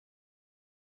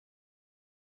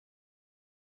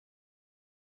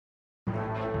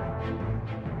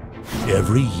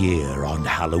Every year on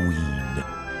Halloween,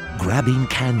 grabbing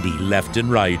candy left and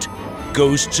right,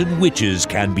 ghosts and witches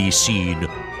can be seen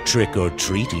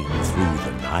trick-or-treating through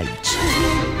the night.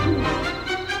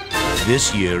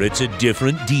 This year it's a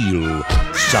different deal.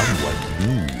 Someone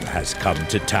new has come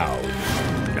to town.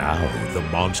 Now the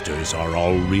monsters are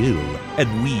all real,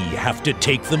 and we have to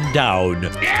take them down.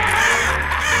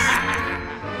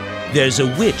 There's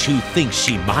a witch who thinks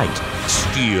she might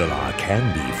steal our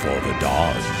candy for the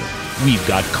dawn. We've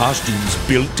got costumes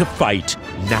built to fight.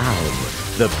 Now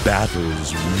the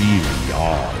battle's really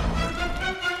on.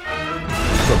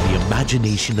 From the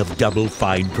imagination of Double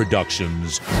Fine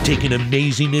Productions, take an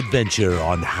amazing adventure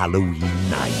on Halloween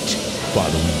night,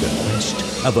 following the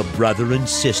quest of a brother and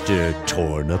sister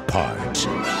torn apart.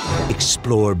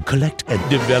 Explore, collect, and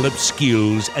develop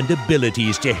skills and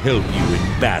abilities to help you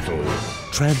in battle.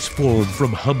 Transform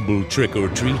from humble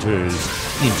trick-or-treaters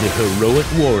into heroic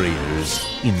warriors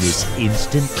in this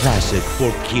instant classic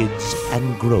for kids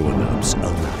and grown-ups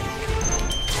alike.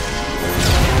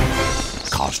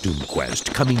 Costume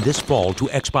Quest, coming this fall to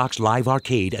Xbox Live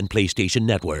Arcade and PlayStation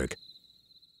Network.